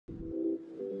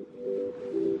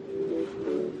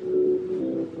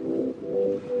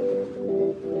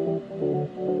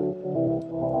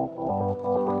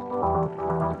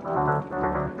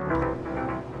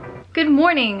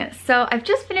morning. So I've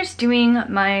just finished doing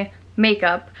my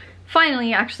makeup.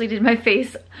 Finally, actually did my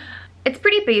face. It's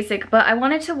pretty basic, but I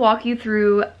wanted to walk you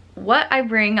through what I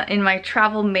bring in my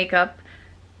travel makeup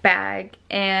bag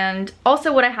and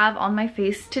also what I have on my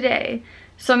face today.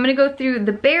 So I'm gonna go through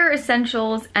the bare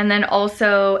essentials and then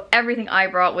also everything I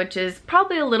brought, which is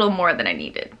probably a little more than I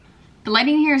needed. The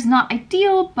lighting here is not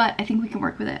ideal, but I think we can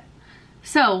work with it.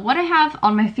 So what I have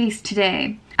on my face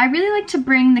today, I really like to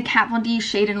bring the Kat Von D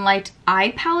Shade and Light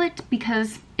eye palette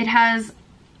because it has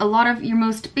a lot of your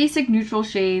most basic neutral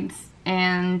shades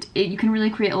and you can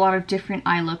really create a lot of different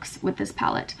eye looks with this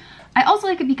palette. I also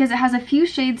like it because it has a few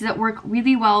shades that work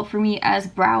really well for me as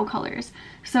brow colors.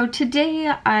 So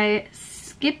today I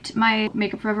skipped my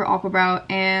Makeup Forever Aqua Brow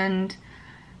and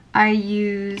I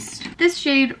used this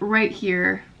shade right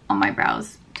here on my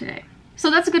brows today. So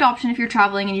that's a good option if you're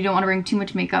traveling and you don't want to bring too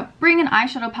much makeup. Bring an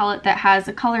eyeshadow palette that has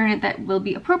a color in it that will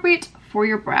be appropriate for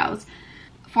your brows.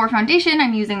 For foundation,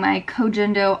 I'm using my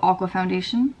Kojendo Aqua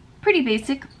Foundation. Pretty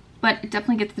basic, but it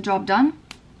definitely gets the job done.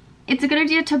 It's a good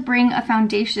idea to bring a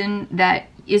foundation that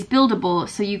is buildable,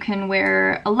 so you can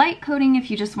wear a light coating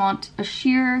if you just want a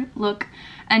sheer look,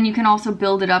 and you can also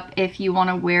build it up if you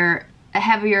want to wear a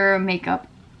heavier makeup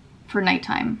for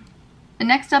nighttime. And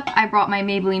next up, I brought my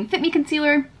Maybelline Fit Me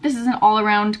Concealer. This is an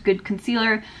all-around good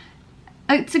concealer.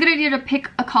 It's a good idea to pick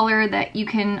a color that you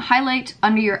can highlight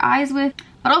under your eyes with,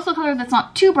 but also a color that's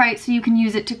not too bright so you can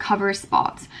use it to cover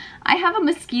spots. I have a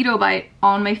mosquito bite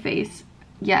on my face.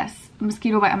 Yes, a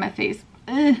mosquito bite on my face.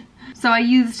 Ugh. So I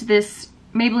used this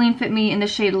Maybelline Fit Me in the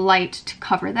shade Light to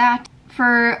cover that.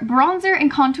 For bronzer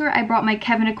and contour, I brought my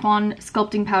Kevyn Aucoin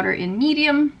Sculpting Powder in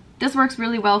medium. This works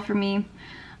really well for me.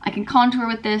 I can contour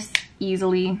with this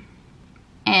easily,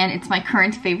 and it's my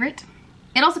current favorite.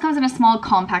 It also comes in a small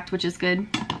compact, which is good.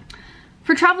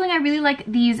 For traveling, I really like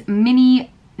these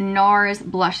mini NARS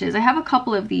blushes. I have a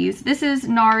couple of these. This is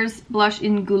NARS blush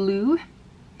in Glue.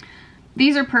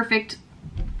 These are perfect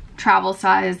travel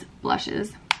size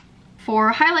blushes. For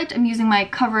highlight, I'm using my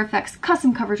Cover FX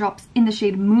Custom Cover Drops in the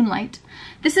shade Moonlight.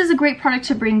 This is a great product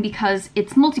to bring because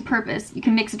it's multi-purpose. You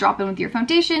can mix a drop in with your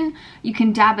foundation, you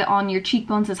can dab it on your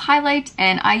cheekbones as highlight,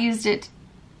 and I used it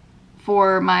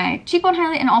for my cheekbone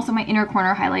highlight and also my inner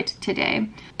corner highlight today.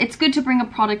 It's good to bring a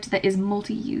product that is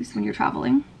multi-use when you're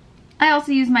traveling. I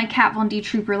also used my Kat Von D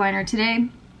Trooper liner today.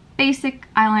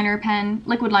 Basic eyeliner pen,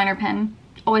 liquid liner pen,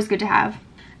 always good to have.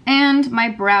 And my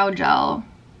brow gel.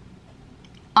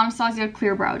 Anastasia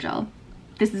Clear Brow Gel.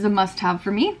 This is a must-have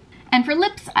for me. And for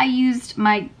lips, I used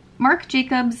my Marc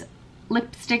Jacobs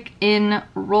lipstick in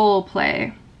Role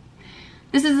Play.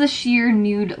 This is a sheer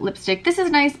nude lipstick. This is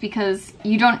nice because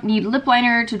you don't need lip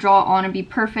liner to draw on and be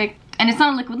perfect. And it's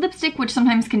not a liquid lipstick, which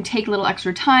sometimes can take a little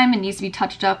extra time and needs to be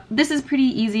touched up. This is pretty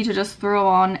easy to just throw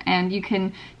on and you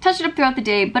can touch it up throughout the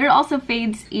day, but it also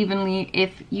fades evenly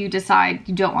if you decide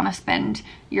you don't want to spend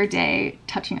your day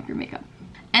touching up your makeup.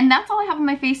 And that's all I have on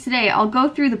my face today. I'll go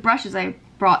through the brushes I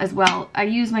brought as well. I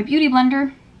used my Beauty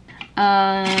Blender.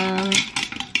 I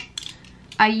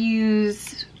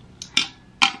used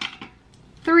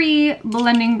 3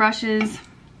 blending brushes.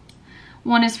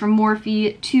 One is from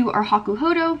Morphe, 2 are Haku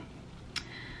Hodo.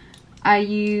 I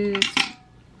used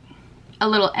a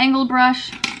little angled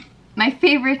brush. My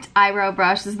favorite eyebrow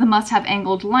brush is the must-have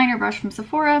angled liner brush from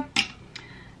Sephora.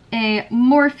 A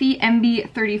Morphe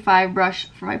MB35 brush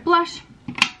for my blush.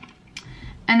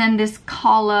 And then this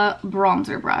Kala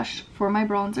bronzer brush for my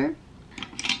bronzer.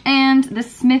 And the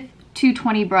Smith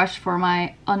 220 brush for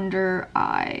my under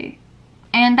eye.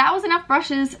 And that was enough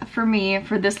brushes for me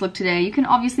for this look today. You can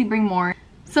obviously bring more.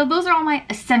 So those are all my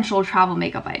essential travel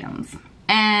makeup items.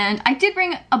 And I did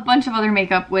bring a bunch of other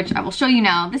makeup, which I will show you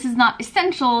now. This is not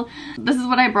essential. This is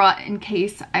what I brought in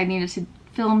case I needed to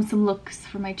film some looks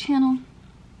for my channel.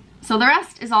 So the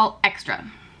rest is all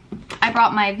extra. I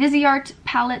brought my Viseart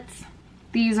palettes.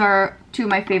 These are 2 of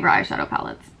my favorite eyeshadow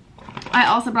palettes. I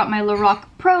also brought my Lorac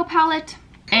Pro palette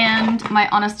and my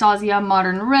Anastasia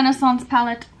Modern Renaissance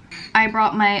palette. I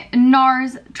brought my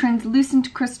NARS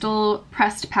Translucent Crystal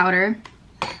Pressed Powder,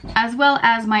 as well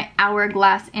as my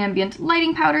Hourglass Ambient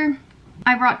Lighting Powder.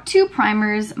 I brought 2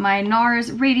 primers, my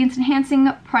NARS Radiance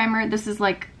Enhancing Primer. This is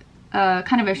like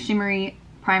kind of a shimmery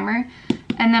primer.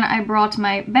 And then I brought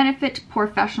my Benefit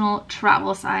Professional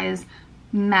Travel Size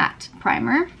Matte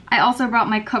Primer. I also brought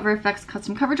my Cover FX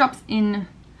Custom Cover Drops in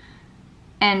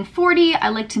N40. I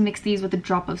like to mix these with a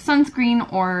drop of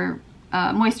sunscreen or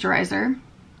moisturizer.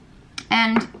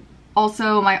 And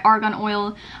also my argan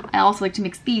oil. I also like to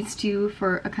mix these two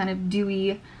for a kind of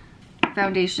dewy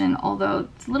foundation, although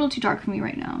it's a little too dark for me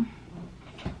right now.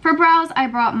 For brows, I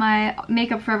brought my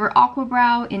Makeup Forever Aqua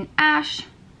Brow in Ash.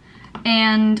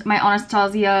 and my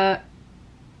Anastasia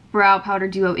Brow Powder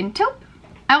Duo in Taupe.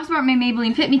 I also brought my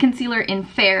Maybelline Fit Me Concealer in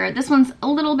Fair. This one's a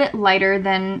little bit lighter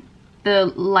than the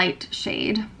light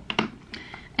shade.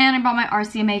 And I brought my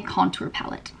RCMA Contour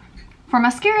Palette. For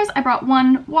mascaras, I brought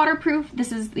one waterproof.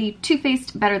 This is the Too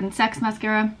Faced Better Than Sex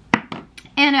mascara.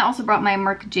 And I also brought my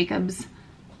Marc Jacobs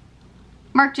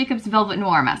Velvet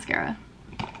Noir mascara.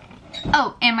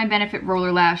 Oh, and my Benefit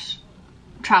Roller Lash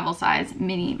travel size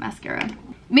mini mascara.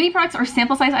 Mini products or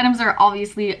sample size items are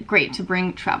obviously great to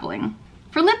bring traveling.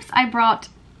 For lips, I brought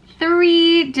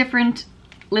 3 different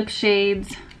lip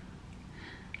shades.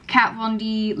 Kat Von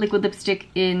D liquid lipstick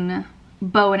in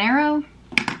Bow and Arrow.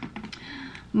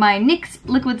 My NYX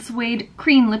liquid suede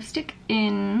cream lipstick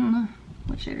in,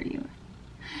 what shade are you?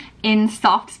 In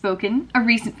Soft Spoken, a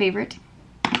recent favorite.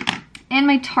 And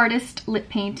my Tarteist lip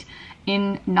paint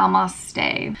in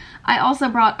Namaste. I also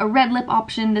brought a red lip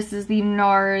option. This is the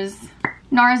NARS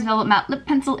Velvet Matte Lip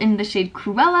Pencil in the shade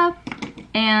Cruella,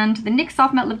 and the NYX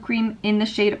Soft Matte Lip Cream in the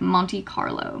shade Monte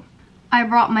Carlo. I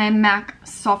brought my MAC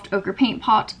Soft Ochre Paint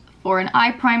Pot for an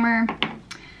eye primer,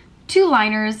 2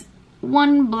 liners,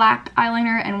 1 black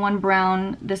eyeliner and 1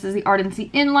 brown. This is the Ardency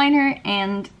Inliner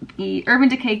and the Urban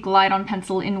Decay Glide On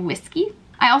Pencil in Whiskey.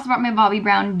 I also brought my Bobbi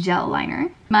Brown gel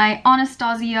liner, my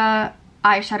Anastasia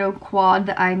eyeshadow quad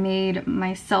that I made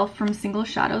myself from Single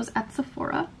Shadows at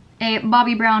Sephora, a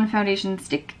Bobbi Brown foundation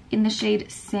stick in the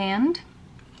shade Sand.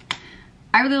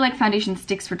 I really like foundation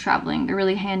sticks for traveling. They're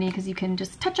really handy because you can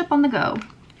just touch up on the go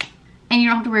and you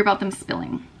don't have to worry about them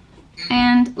spilling.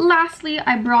 And lastly,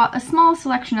 I brought a small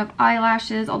selection of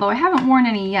eyelashes, although I haven't worn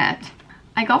any yet.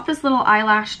 I got this little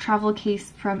eyelash travel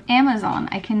case from Amazon.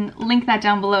 I can link that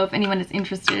down below if anyone is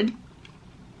interested.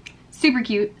 Super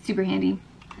cute, super handy.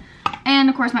 And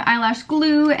of course my eyelash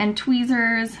glue and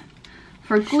tweezers.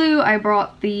 For glue, I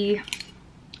brought the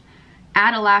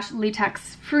Add-A-Lash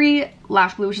latex free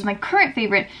lash glue, which is my current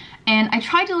favorite. And I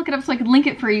tried to look it up so I could link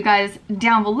it for you guys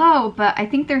down below, but I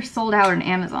think they're sold out on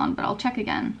Amazon, but I'll check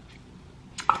again.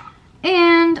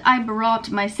 And I brought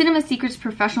my Cinema Secrets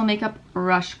Professional Makeup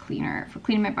Brush Cleaner for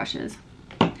cleaning my brushes.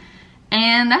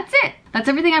 And that's it. That's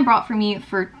everything I brought for me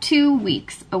for 2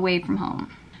 weeks away from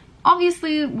home.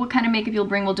 Obviously, what kind of makeup you'll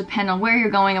bring will depend on where you're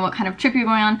going and what kind of trip you're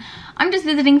going on. I'm just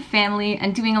visiting family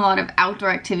and doing a lot of outdoor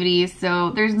activities,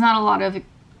 so there's not a lot of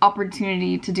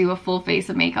opportunity to do a full face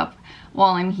of makeup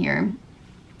while I'm here.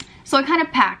 So I kind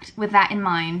of packed with that in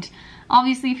mind.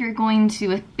 Obviously, if you're going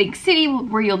to a big city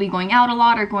where you'll be going out a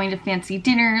lot or going to fancy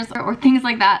dinners or things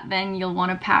like that, then you'll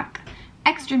want to pack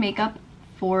extra makeup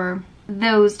for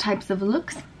those types of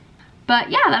looks. But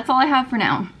yeah, that's all I have for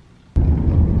now.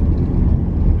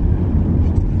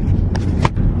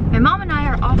 My mom and I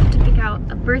are off to pick out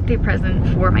a birthday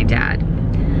present for my dad.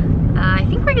 I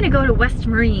think we're gonna go to West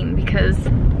Marine because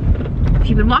if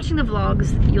you've been watching the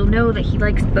vlogs, you'll know that he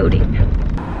likes boating.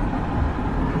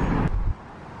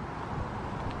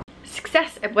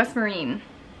 Success at West Marine.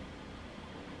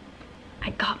 I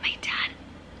got my dad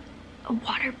a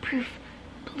waterproof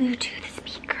Bluetooth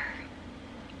speaker.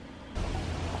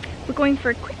 We're going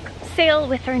for a quick sail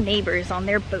with our neighbors on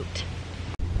their boat.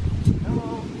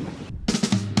 Hello.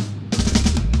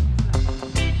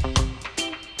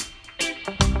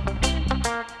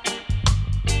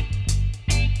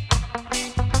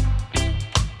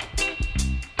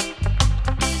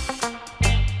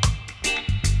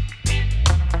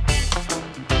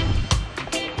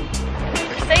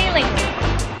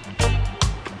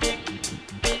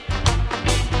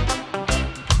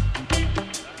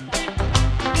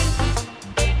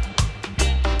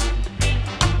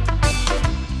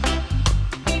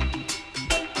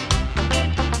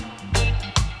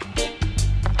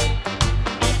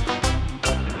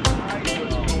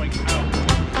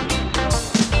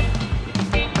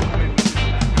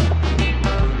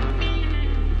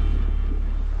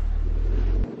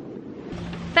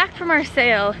 Back from our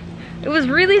sail. It was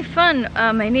really fun.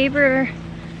 My neighbor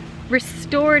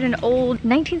restored an old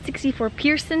 1964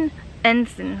 Pearson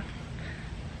Ensign.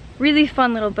 Really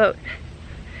fun little boat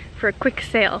for a quick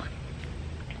sail.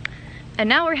 And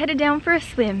now we're headed down for a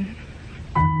swim.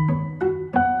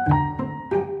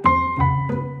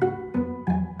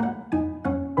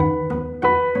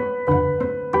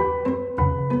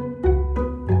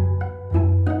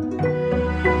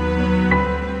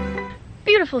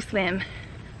 Beautiful swim.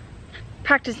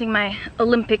 Practicing my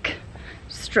Olympic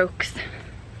strokes.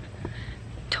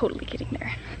 Totally getting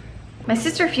there. My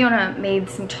sister Fiona made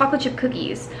some chocolate chip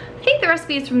cookies. I think the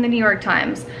recipe is from the New York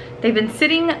Times. They've been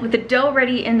sitting with the dough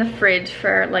ready in the fridge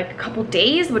for like a couple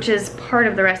days, which is part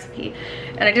of the recipe.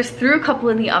 And I just threw a couple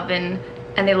in the oven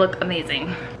and they look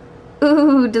amazing.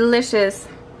 Ooh, delicious.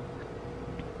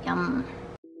 Yum.